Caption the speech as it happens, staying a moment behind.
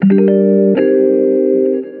Hello,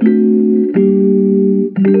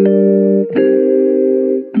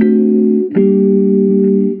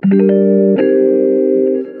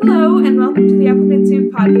 and welcome to the Applicant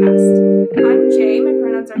Soup podcast. I'm Jay. My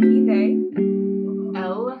pronouns are he, they.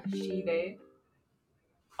 L, she, they.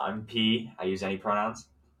 I'm P. I use any pronouns.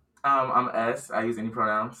 I'm S. I use any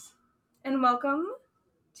pronouns. And welcome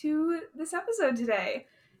to this episode today.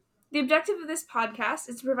 The objective of this podcast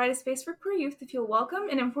is to provide a space for queer youth to feel welcome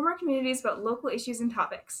and inform our communities about local issues and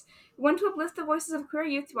topics. We want to uplift the voices of queer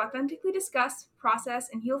youth to authentically discuss, process,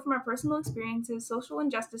 and heal from our personal experiences, social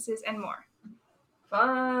injustices, and more.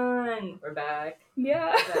 Fun! We're back.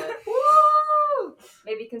 Yeah. We're back. Woo!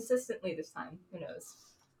 Maybe consistently this time. Who knows?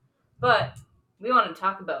 But we want to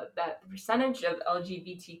talk about that the percentage of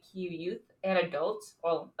LGBTQ youth and adults,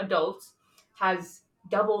 has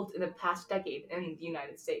doubled in the past decade in the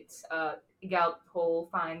United States. A Gallup poll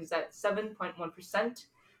finds that 7.1%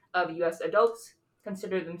 of U.S. adults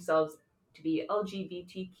consider themselves to be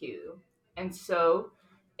LGBTQ. And so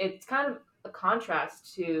it's kind of a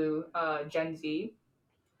contrast to Gen Z,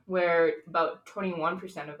 where about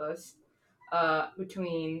 21% of us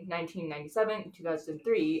between 1997 and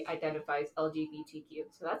 2003 identifies LGBTQ.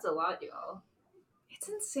 So that's a lot, y'all. It's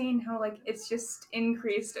insane how, it's just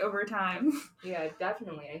increased over time. Yeah,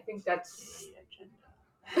 definitely. I think that's...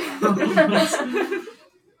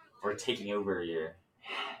 We're taking over your youth.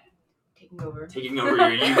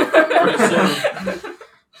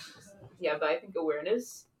 Yeah, but I think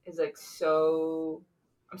awareness is so...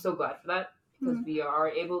 I'm so glad for that, because we are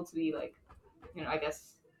able to be I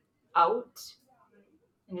guess out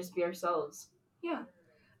and just be ourselves. Yeah.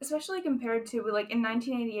 Especially compared to, in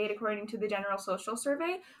 1988, according to the General Social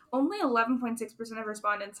Survey, only 11.6% of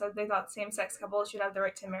respondents said they thought same-sex couples should have the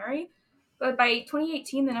right to marry. But by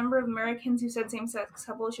 2018, the number of Americans who said same-sex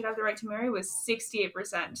couples should have the right to marry was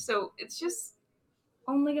 68%. So it's just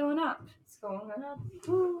only going up. It's going up.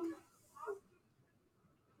 Woo.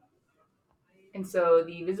 And so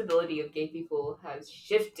the visibility of gay people has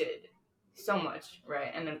shifted so much,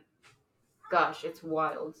 right? And then, gosh, it's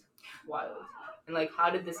wild. And how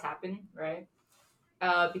did this happen, right?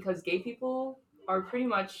 Because gay people are pretty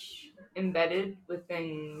much embedded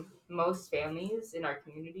within most families in our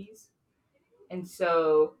communities. And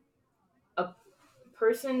so a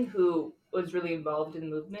person who was really involved in the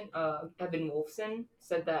movement, Evan Wolfson,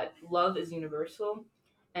 said that love is universal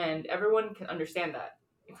and everyone can understand that.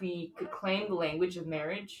 If we could claim the language of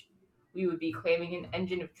marriage, we would be claiming an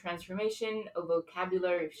engine of transformation, a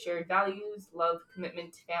vocabulary of shared values, love,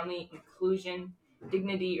 commitment to family, inclusion,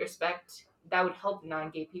 dignity, respect. That would help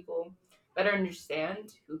non-gay people better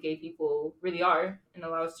understand who gay people really are and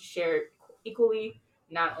allow us to share equally,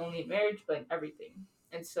 not only in marriage, but in everything.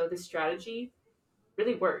 And so this strategy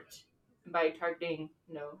really worked by targeting,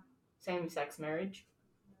 same-sex marriage.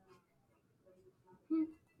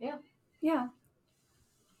 Yeah.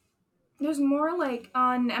 There's more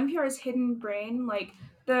on NPR's Hidden Brain,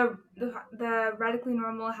 the Radically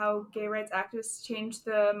Normal How Gay Rights Activists Change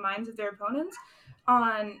the Minds of Their Opponents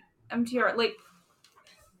on NPR.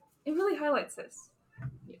 It really highlights this.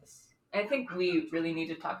 Yes. I think we really need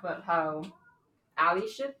to talk about how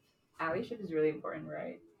allyship is really important,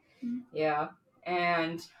 right? Mm-hmm. Yeah.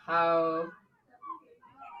 And how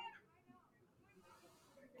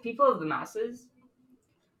people of the masses,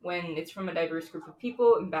 when it's from a diverse group of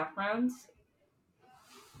people and backgrounds,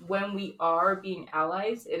 when we are being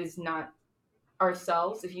allies, it is not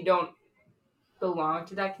ourselves. If you don't belong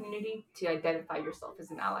to that community, to identify yourself as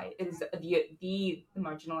an ally, it is the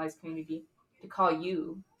marginalized community to call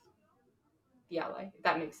you the ally. If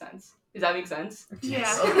that makes sense. Does that make sense?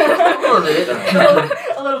 Yeah. A little bit.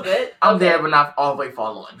 A little bit. I'm Okay. there, but not all the way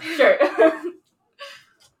following. Sure. But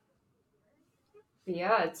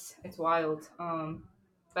yeah, it's wild.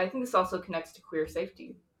 But I think this also connects to queer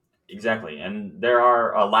safety. Exactly, and there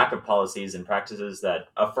are a lack of policies and practices that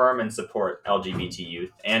affirm and support LGBT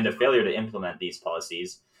youth, and a failure to implement these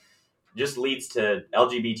policies just leads to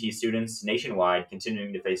LGBT students nationwide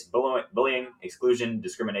continuing to face bullying, exclusion,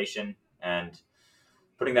 discrimination, and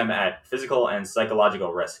putting them at physical and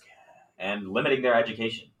psychological risk, and limiting their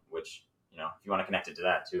education, which, if you want to connect it to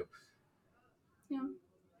that too. Yeah.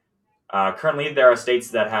 Currently, there are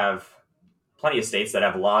plenty of states that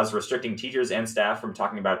have laws restricting teachers and staff from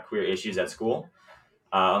talking about queer issues at school.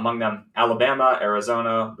 Among them, Alabama,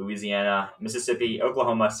 Arizona, Louisiana, Mississippi,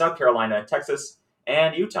 Oklahoma, South Carolina, Texas,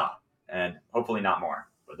 and Utah. And hopefully not more.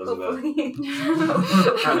 But those are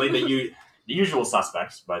currently the usual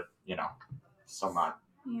suspects, but, still not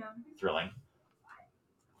thrilling.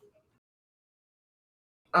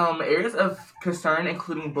 Areas of concern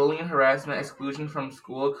including bullying, harassment, exclusion from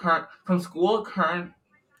current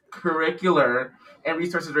curricular and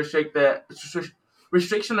resources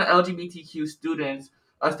restriction of LGBTQ student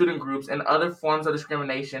groups, and other forms of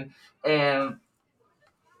discrimination and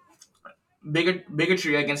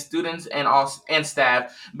bigotry against students and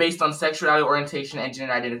staff based on sexuality, orientation, and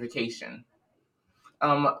gender identification.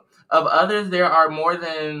 Um, of others, there are more,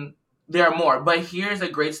 but here's a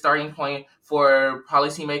great starting point for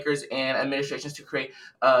policymakers and administrations to create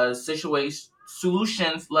situation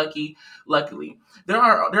solutions. Luckily, there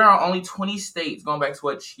are only 20 states. Going back to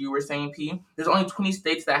what you were saying, P. There's only 20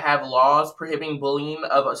 states that have laws prohibiting bullying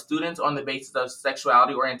of students on the basis of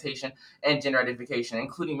sexuality, orientation, and gender identification,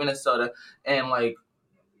 including Minnesota. And like,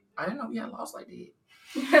 I didn't know we had laws like that.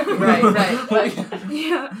 Right. But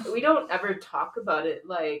Yeah. we don't ever talk about it,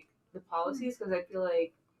 like the policies, because I feel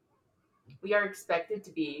like we are expected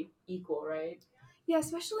to be equal, right? Yeah,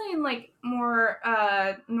 especially in like more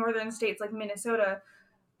northern states like Minnesota,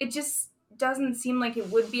 it just doesn't seem like it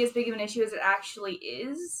would be as big of an issue as it actually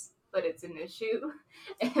is. But it's an issue,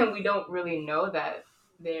 and we don't really know that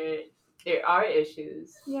there are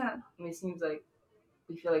issues. Yeah. And it seems like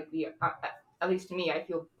we feel like we are, at least to me, I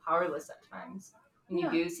feel powerless at times when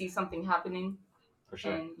Yeah. you do see something happening. For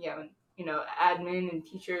sure. And yeah, when, admin and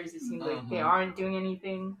teachers, it seems like they Mhm. aren't doing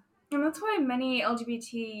anything. And that's why many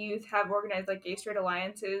LGBT youth have organized like gay straight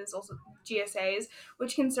alliances, also GSAs,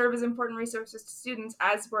 which can serve as important resources to students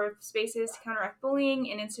as supportive spaces to counteract bullying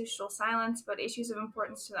and institutional silence about issues of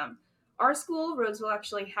importance to them. Our school, Roseville,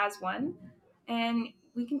 actually has one, and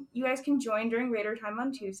you guys can join during Raider time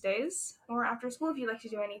on Tuesdays or after school if you'd like to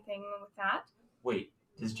do anything with that. Wait,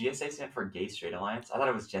 does GSA stand for Gay Straight Alliance? I thought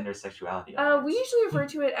it was Gender Sexuality Alliance. We usually refer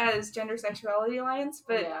to it as Gender Sexuality Alliance,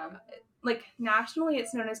 but yeah. like nationally,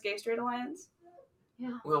 it's known as Gay Straight Alliance.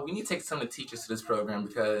 Well, we need to take some of the teachers to this program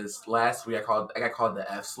because last week I got called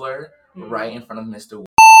the F slur right in front of Mr.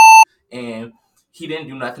 And he didn't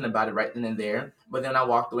do nothing about it right then and there. But then I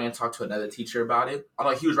walked away and talked to another teacher about it.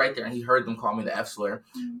 Although he was right there and he heard them call me the F slur.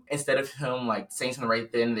 Instead of him like saying something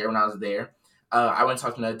right then and there when I was there, I went and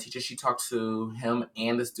talked to another teacher. She talked to him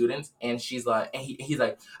and the students, and she's like, and he's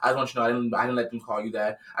like, I just want you to know I didn't let them call you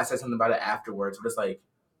that. I said something about it afterwards. But it's like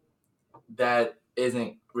that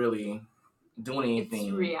isn't really doing anything.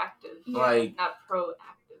 It's reactive, like not proactive.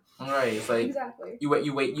 Right. It's like Exactly. you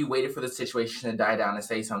waited for the situation to die down and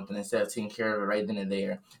say something instead of taking care of it right then and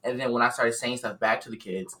there. And then when I started saying stuff back to the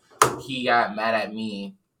kids, he got mad at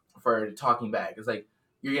me for talking back. It's like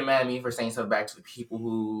you're getting mad at me for saying stuff back to the people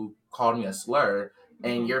who called me a slur,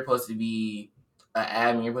 and you're supposed to be an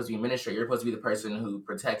admin, you're supposed to be administrator, you're supposed to be the person who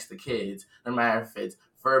protects the kids, no matter if it's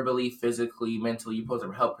verbally, physically, mentally. You're supposed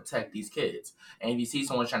to help protect these kids. And if you see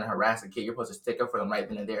someone trying to harass a kid, you're supposed to stick up for them right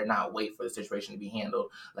then and there, not wait for the situation to be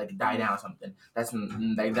handled, like die down or something. That's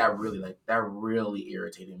like that really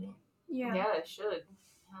irritated me. Yeah. It should.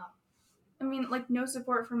 I mean, like, no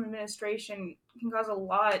support from administration can cause a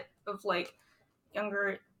lot of, like,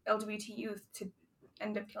 younger LGBT youth to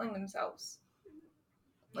end up killing themselves.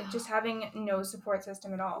 Like, just having no support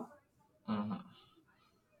system at all. Mm-hmm.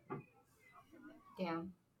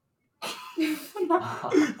 Damn.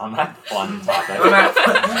 On that fun topic.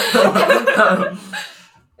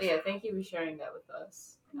 But yeah, thank you for sharing that with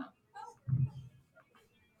us.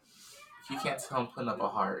 You can't tell I'm putting up a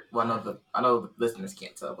heart. Well, I know the listeners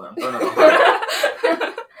can't tell, but I'm throwing up a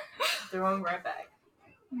heart. Throwing right back.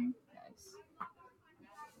 Nice.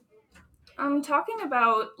 Talking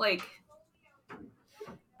about, like,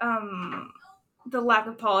 the lack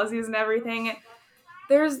of policies and everything,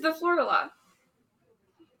 there's the Florida law.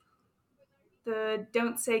 The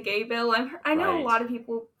Don't Say Gay bill. I know Right. a lot of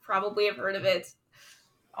people probably have heard of it.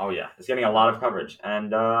 Oh yeah, it's getting a lot of coverage,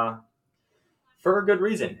 and for a good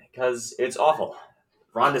reason, because it's awful.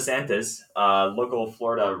 Ron DeSantis, local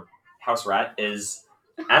Florida house rat, is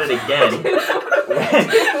at it again.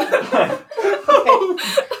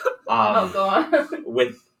 Go on.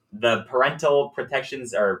 With the parental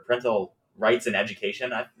protections or parental rights in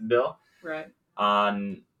education bill, Right.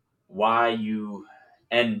 on why you,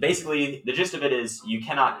 and basically the gist of it is you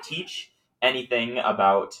cannot teach anything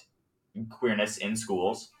about queerness in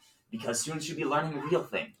schools because students should be learning real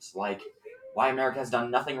things like why America has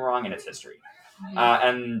done nothing wrong in its history.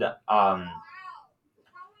 And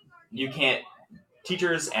you can't,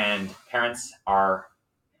 teachers are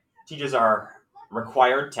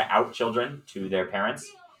required to out children to their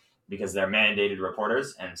parents because they're mandated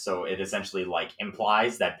reporters, and so it essentially like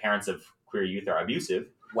implies that parents of queer youth are abusive.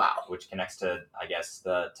 Wow. Which connects to, I guess,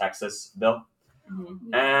 the Texas bill.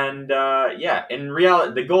 Mm-hmm. And in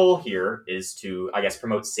reality, the goal here is to, I guess,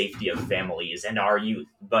 promote safety of families and our youth.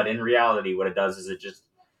 But in reality, what it does is it just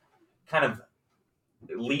kind of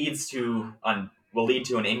will lead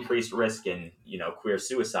to an increased risk in queer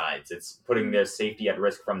suicides. It's putting their safety at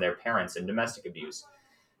risk from their parents and domestic abuse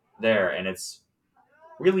there, and it's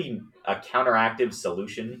really a counteractive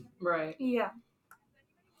solution. Right. Yeah.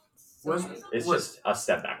 It's just a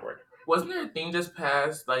step backward. Wasn't there a thing just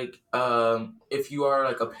passed, like, if you are,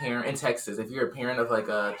 like, a parent in Texas, if you're a parent of, like,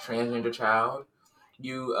 a transgender child,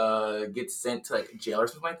 you, get sent to, like, jail or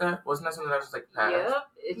something like that? Wasn't that something that was, like, passed? Yep,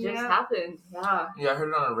 it just Yeah. happened. Yeah. Yeah, I heard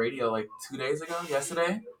it on the radio, like, 2 days ago,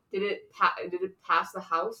 yesterday. Did it pass the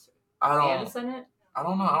House I and don't Senate? know. I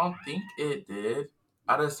don't think it did.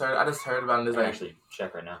 I just heard about it. There's I like, actually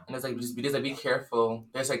check right now. and it's like just like be careful.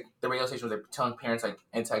 There's like the radio station was like telling parents like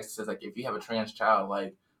in Texas is like if you have a trans child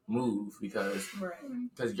like move because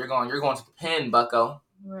you're going to the pen, Bucko.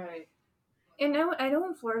 Right. And I know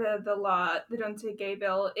in Florida the law, the Don't Say Gay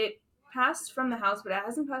bill, it passed from the House, but it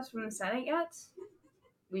hasn't passed from the Senate yet.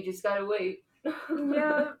 We just gotta wait.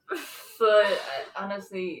 Yeah. But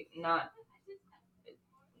honestly, not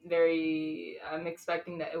very. I'm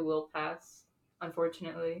expecting that it will pass.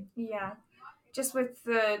 Unfortunately. Yeah. Just with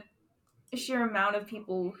the sheer amount of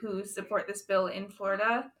people who support this bill in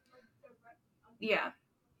Florida. Yeah.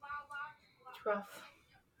 It's rough.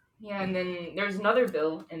 Yeah, and then there's another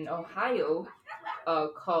bill in Ohio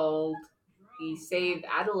called the Save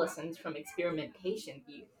Adolescents from Experimentation.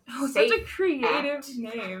 Oh, such a creative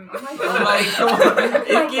name. Oh my I'm god. like, come on.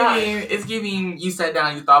 Oh It's giving. You sat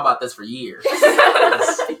down. You thought about this for years.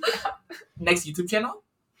 Next YouTube channel.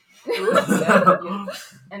 Yeah.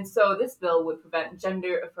 And so this bill would prevent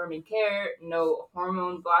gender-affirming care, no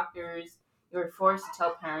hormone blockers, you're forced to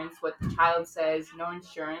tell parents what the child says, no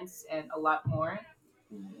insurance, and a lot more.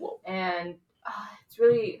 Whoa. And it's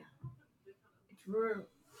really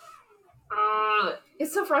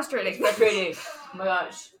It's so frustrating. frustrating. Oh my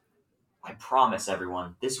gosh. I promise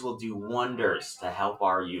everyone, this will do wonders to help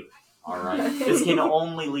our youth. All right, this can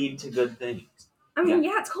only lead to good things. I mean,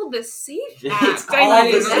 yeah, it's called the Safe It's Act.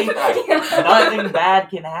 called the Safe Act. Yeah. Nothing bad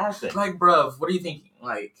can happen. Like, bruv, what are you thinking?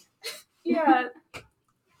 Like, Yeah.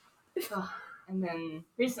 And then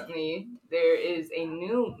recently, there is a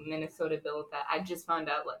new Minnesota bill that I just found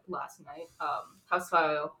out like last night. House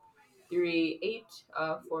File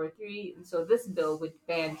 3843. And so this bill would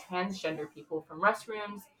ban transgender people from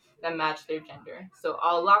restrooms that match their gender. So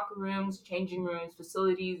all locker rooms, changing rooms,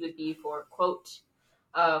 facilities would be for, quote,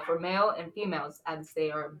 for male and females as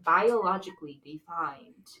they are biologically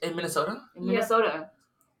defined. in Minnesota? In Minnesota.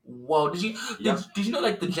 Whoa, did you know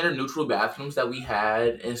like the gender neutral bathrooms that we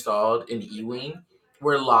had installed in Ewing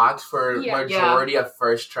were locked for majority of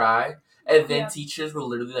first try, and then teachers will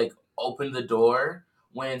literally like open the door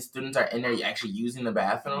when students are in there actually using the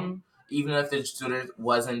bathroom, even if the student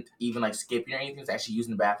wasn't even like skipping or anything, it's actually using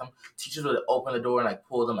the bathroom. Teachers would open the door and like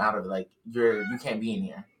pull them out of it, like you can't be in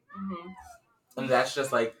here, and that's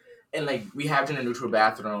just like. And, like, we have gender neutral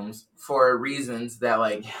bathrooms for reasons that,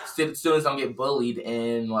 like, students don't get bullied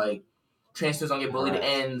and, like, trans students don't get bullied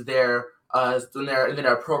in their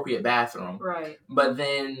appropriate bathroom. Right. But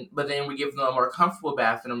then we give them a more comfortable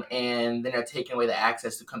bathroom, and then they're taking away the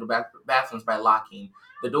access to come to bathrooms by locking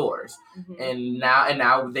the doors. And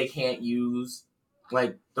now they can't use,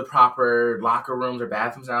 like, the proper locker rooms or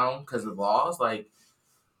bathrooms now because of laws. Like,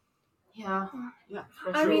 yeah.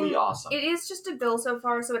 I Really mean, awesome. it is just a bill so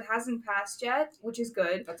far, so it hasn't passed yet, which is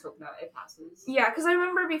good. Let's hope that it passes. Yeah, because I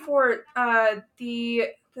remember before the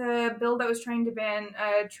bill that was trying to ban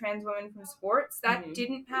trans women from sports, that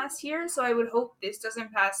didn't pass here, so I would hope this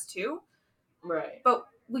doesn't pass too. Right. But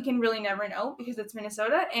we can really never know because it's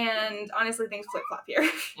Minnesota, and honestly, things flip-flop here.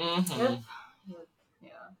 Yep. Yeah.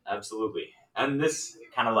 Absolutely. And this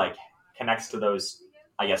kind of like connects to those,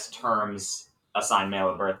 I guess, terms assigned male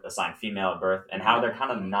at birth, assigned female at birth, and how they're kind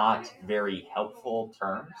of not very helpful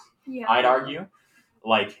terms, Yeah. I'd argue.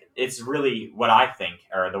 Like, it's really what I think,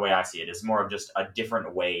 or the way I see it, is more of just a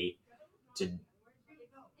different way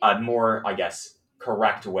a more, I guess,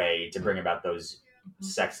 correct way to bring about those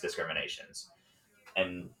sex discriminations.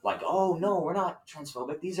 And like, oh no, we're not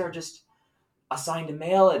transphobic. These are just assigned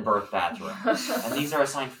male at birth bathrooms, and these are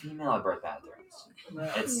assigned female at birth bathrooms.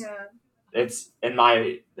 It's in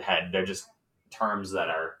my head, they're just terms that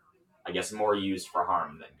are, I guess, more used for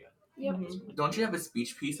harm than good. Yep. don't you have a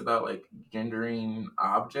speech piece about like gendering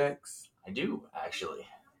objects? I do, actually.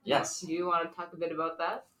 Yes. Do you want to talk a bit about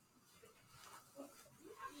that?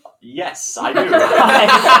 Yes, I do.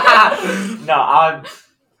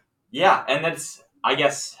 Yeah, and that's, I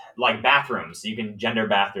guess, like bathrooms. You can gender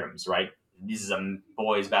bathrooms, right? this is a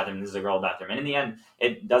boy's bathroom, this is a girl bathroom. And in the end,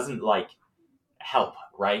 it doesn't like help,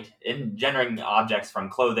 right? In gendering objects from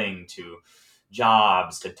clothing to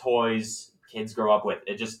jobs to toys kids grow up with,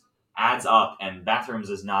 it just adds up, and bathrooms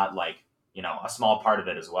is not like, a small part of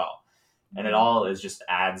it as well. And it all is just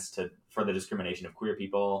adds to for the discrimination of queer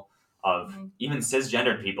people, of even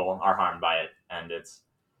cisgendered people are harmed by it, and it's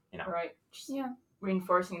Right. Yeah.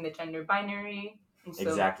 Reinforcing the gender binary. And so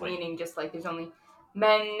Exactly. Meaning just like there's only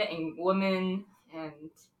men and women and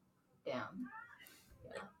damn.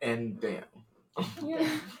 And damn. Yeah.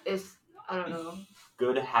 It's, I don't know.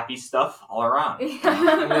 good happy stuff all around.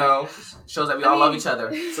 Shows that we all love each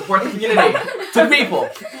other. Support the community. To the people.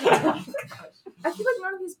 I feel like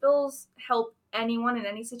none of these bills help anyone in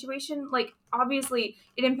any situation. Like, obviously,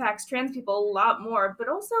 it impacts trans people a lot more, but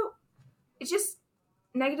also, it just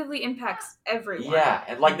negatively impacts everyone. Yeah,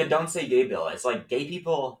 and like the Don't Say Gay bill, it's like gay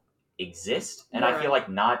people exist, and I feel like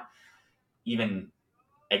not even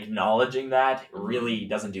acknowledging that really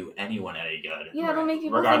doesn't do anyone any good. Yeah, it'll make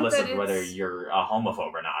people regardless think that of whether you're a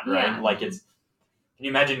homophobe or not, right? Yeah. Like it's. Can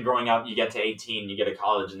you imagine growing up? You get to 18, you get to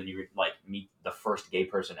college, and then you like meet the first gay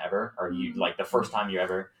person ever, or you like the first time you're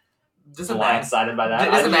ever blindsided by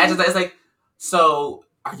that. Just imagine that. It's like, so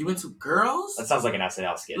are you into girls? That sounds like an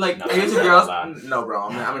SNL skit. Like, No, are you into no, girls? no. No, bro.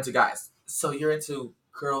 I'm into guys. So you're into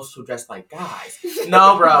girls who dress like guys?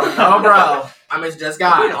 No, bro. I'm into just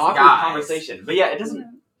guys. It's an awkward guys. conversation, but yeah, it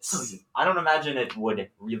doesn't. So I don't imagine it would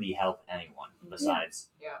really help anyone besides,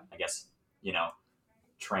 Yeah. I guess,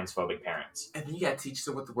 transphobic parents. and then you gotta teach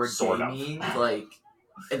them what the word Sort gay of. means, like,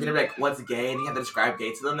 and then they're like, "What's gay?" And you have to describe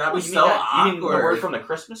gay to them. That was you so mean that? awkward. You mean the word from the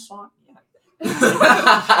Christmas song? Yeah.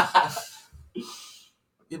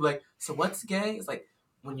 You'd be like, "So what's gay?" It's like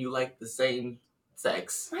when you like the same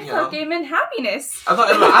sex. I You thought know? gay meant happiness. I thought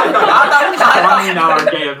Funny now our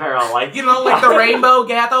gay apparel, like you know, like the rainbow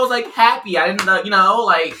gay. I thought it was like happy. I didn't know,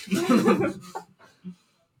 like.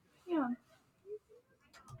 Yeah.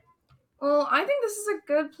 Well, I think this is a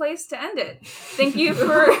good place to end it. Thank you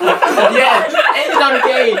for... Yes, ended on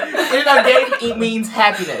gay. Ended on gay. It means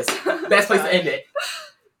happiness. Best place to end it.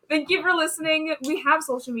 Thank you for listening. We have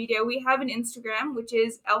social media. We have an Instagram, which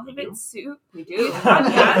is Alphabet Soup. We do.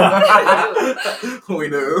 Podcast. We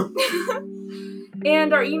do.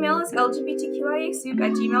 And our email is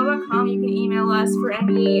lgbtqiasoup@gmail.com. You can email us for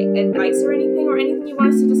any advice or anything you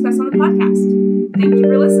want us to discuss on the podcast. Thank you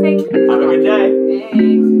for listening. Have a good day.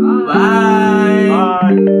 Thanks. Bye. Bye.